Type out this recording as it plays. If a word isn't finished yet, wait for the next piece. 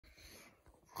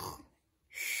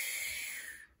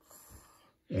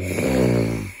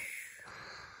Bing.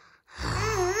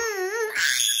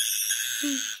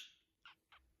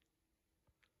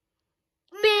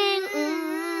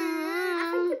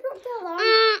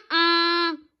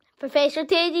 Professor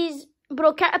Teddy's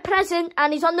broke out a present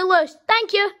and he's on the loose.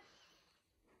 Thank you.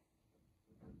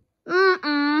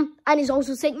 And he's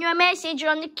also sent you a message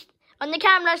on the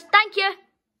cameras. Thank you.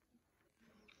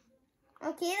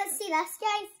 Okay, let's see this,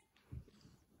 guys.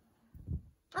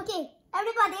 Okay,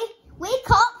 everybody, wake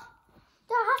up.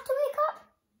 Do I have to wake up?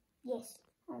 Yes.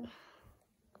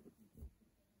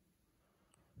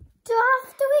 Do I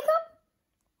have to wake up?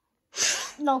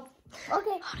 No.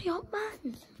 Okay. Hurry up,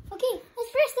 man. Okay,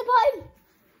 let's press the button.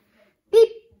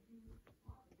 Beep.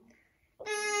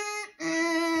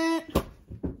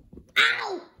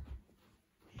 Ow!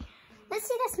 Let's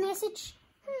see this message.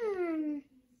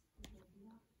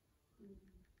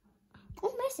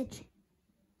 Oh, message.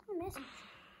 Oh, message.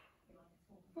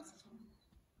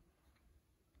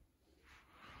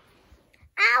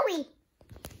 Owie!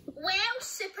 Well,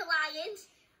 Super Lions,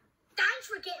 thanks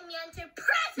for getting me into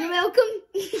prison. You're welcome.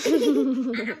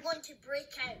 And I'm going to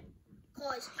break out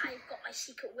because I've got my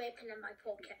secret weapon in my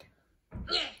pocket.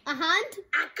 Yeah. A hand?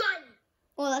 A gun.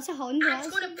 Oh, that's a hand. And it's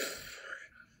going to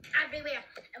everywhere.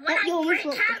 And when You I almost break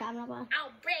broke the out, camera bar.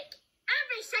 I'll break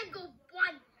every single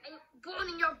bone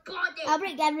in your body. I'll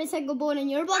break every single bone in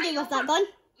your body with that gun.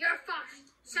 You're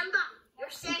first. Simba, you're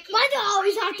second. Why do I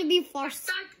always have to be first?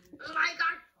 Third,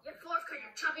 Liger, you're fourth because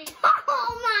you're chubby.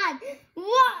 Oh man!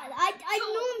 What? I So,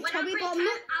 know I'm when chubby, I break but I'm out,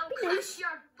 not. I'll crush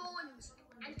your bones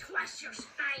and twist your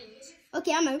spines.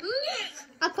 Okay, I'm out. Yeah.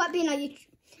 I'll quit being a YouTuber.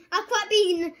 I'll quit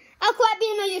being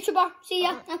a YouTuber. See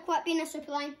ya. I'll quit being a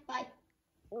super line. Bye.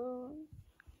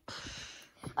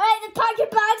 Alright, then pack your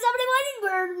bags, everybody.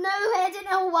 We're now heading to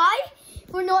Hawaii.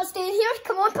 We're not staying here.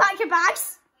 Come on, pack your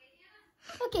bags.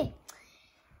 Okay.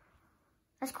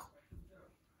 Let's go.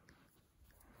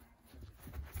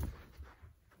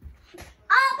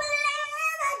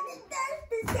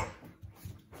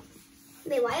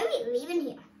 Wait, why are we leaving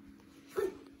here?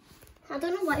 I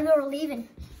don't know why we were leaving.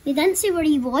 They didn't say where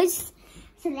he was.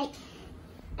 So, like,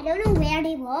 I don't know where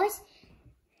he was.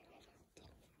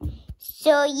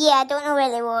 So, yeah, I don't know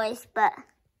where he was, but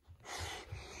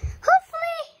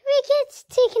hopefully we get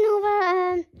taken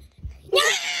over.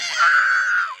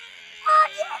 Oh,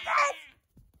 Jesus!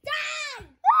 Dad!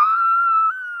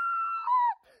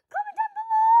 Comment down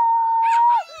below!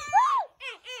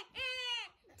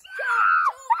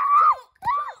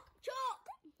 Choke!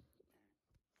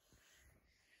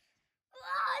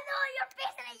 Oh, no, you're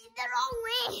facing it the wrong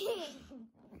way!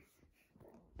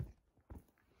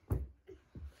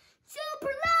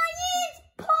 Super Lions!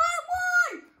 Part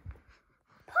 1!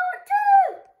 Part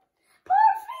 2!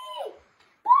 Part 3!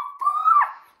 Part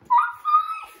 4! Part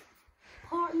 5!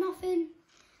 Part nothing.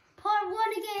 Part 1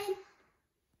 again.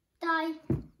 Die.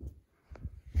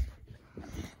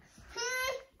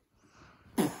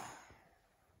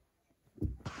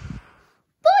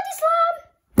 Body slam!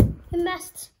 You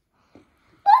missed.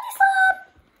 Body slam!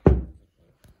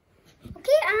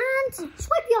 Okay, and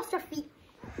swipe you off your feet.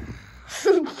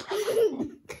 Front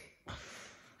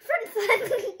flip.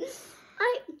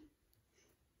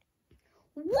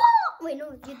 What? Wait, no,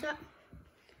 you do that.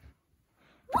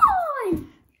 1,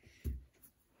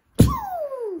 2,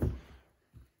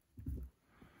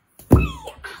 3,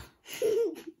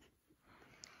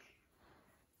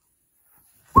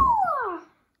 4,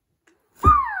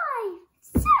 5,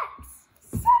 6,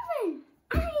 7,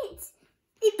 8.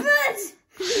 He burns.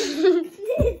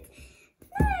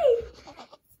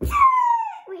 9.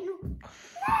 Wait, no.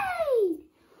 9.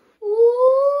 Ooh.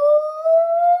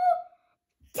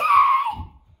 10.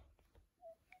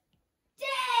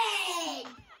 10.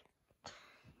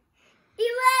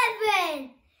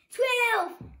 11.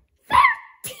 12.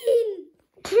 13.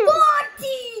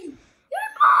 14. Your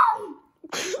mom.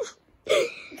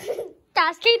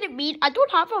 That's kind of mean. I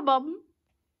don't have a mum.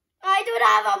 I don't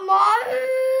have a mom.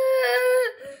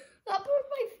 That broke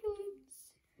my feelings.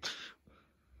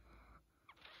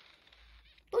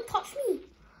 Don't touch me.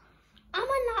 Am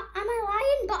I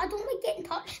lying? But I don't like getting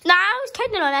touched. Nah, I was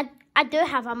kidding on it. I do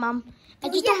have a mum. I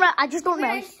just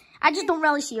don't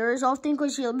really see her as often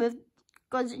because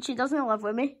she doesn't live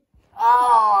with me.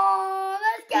 Oh,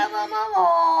 let's give my mum.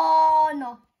 Oh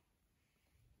no.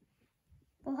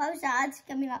 Well, how sad?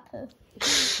 Give me that poo.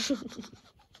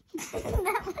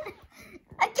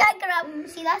 I can't grab.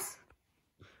 See this?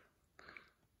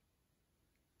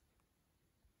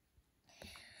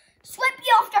 Swipe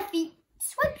you off your feet.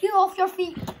 Swipe you off your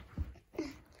feet.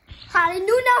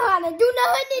 Hallelujah, hallelujah,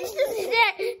 hallelujah,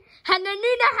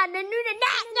 hallelujah, hallelujah,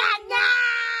 na na na.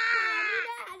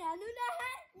 Hallelujah,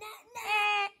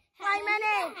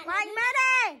 Like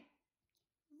Minnie.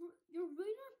 You're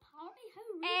ruining our party. How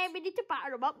rude. We need to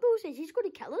batter him up though, since he's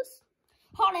going to kill us.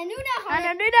 Hannah-Nuna.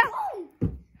 Hannah-Nuna.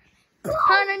 Boom.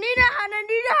 Hannah-Nuna.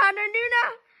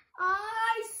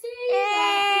 I see.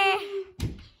 Eh.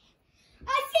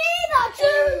 I see that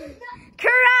too.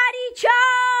 Karate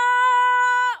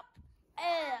chop.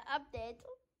 I'm dead.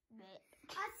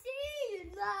 I see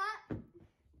that.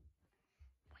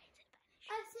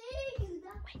 I see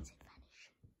that. When's it finish?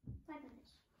 5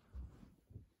 minutes.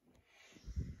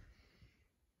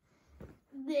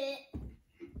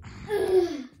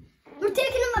 We're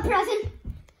taking him a present.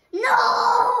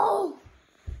 No!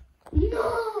 No!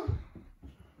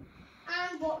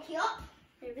 And walk you up.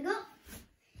 Here we go. No,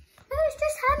 it's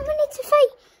just him. We need to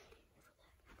fight.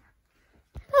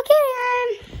 Okay,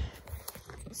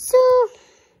 so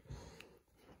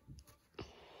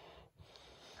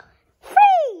 3,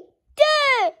 2,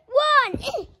 1.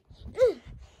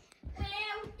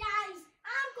 Well, guys,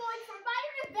 I'm going for my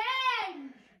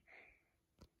revenge.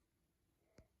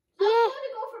 I'm going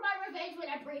to go for my revenge when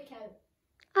I break out.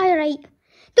 Alright.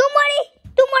 Don't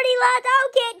worry, lad,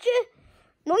 I'll get you.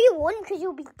 No, you won't, because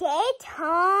you'll be dead,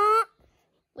 huh?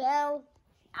 Well,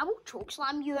 I will choke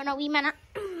slam you in a wee minute.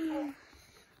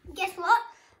 Guess what?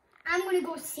 I'm going to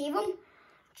go save him.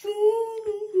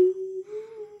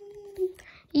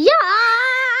 Yeah!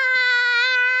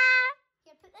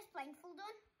 Here, put this blindfold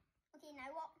on. Okay,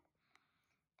 now what?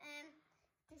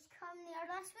 Just come near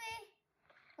this way.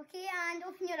 Okay, and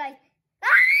open your eyes.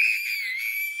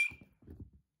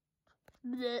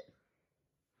 Bleh.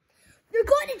 You're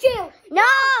going to jail. No!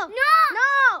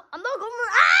 No! I'm not going to...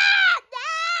 Ah! No!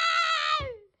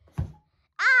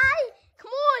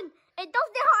 Come on! It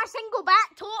doesn't hurt a single bit,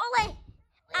 totally.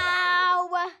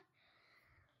 Ow!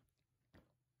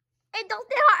 It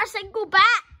doesn't hurt a single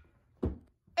bit.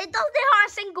 It doesn't hurt a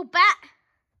single bit.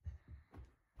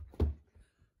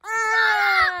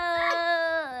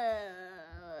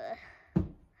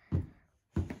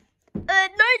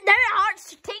 Now it hurts.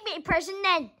 Take me to prison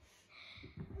then.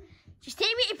 Just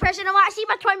take me to prison. I want to see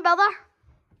my twin brother.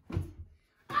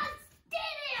 I'll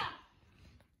stay there.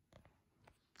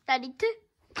 I need to.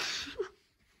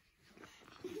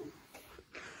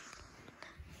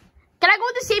 Can I go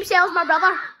in the same cell as my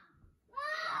brother?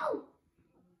 No!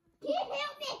 Can you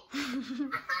help me?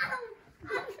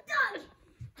 I'm stuck.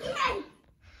 Kian!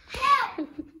 Help!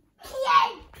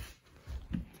 Kian!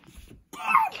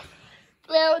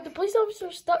 Well, the police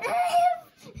officer's stuck. I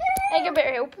think I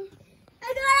better help him. I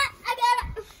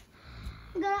got it.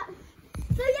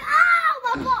 So you, ow,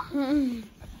 my butt.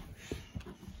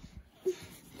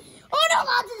 Oh no,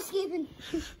 lads, escaping.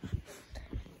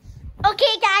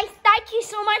 Okay, guys, thank you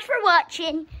so much for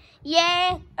watching.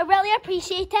 Yeah, I really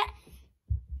appreciate it.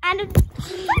 And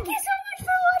Thank you so much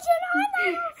for watching.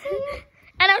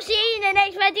 and I'll see you in the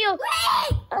next video.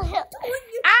 Wait! And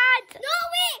No,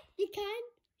 wait! You can't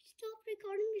stop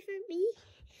recording without me.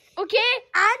 okay,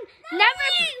 and never.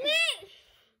 Wait!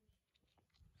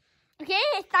 Okay,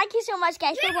 thank you so much,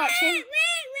 guys, for watching. Wait!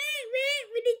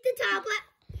 We need the tablet.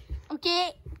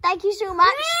 Okay, thank you so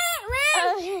much.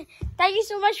 Wait! Thank you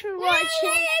so much for watching.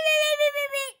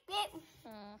 Wait.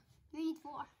 We need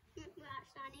 4.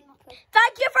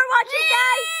 Thank you for watching,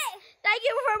 guys. Thank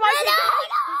you for watching. No.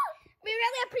 We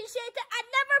really appreciate it. And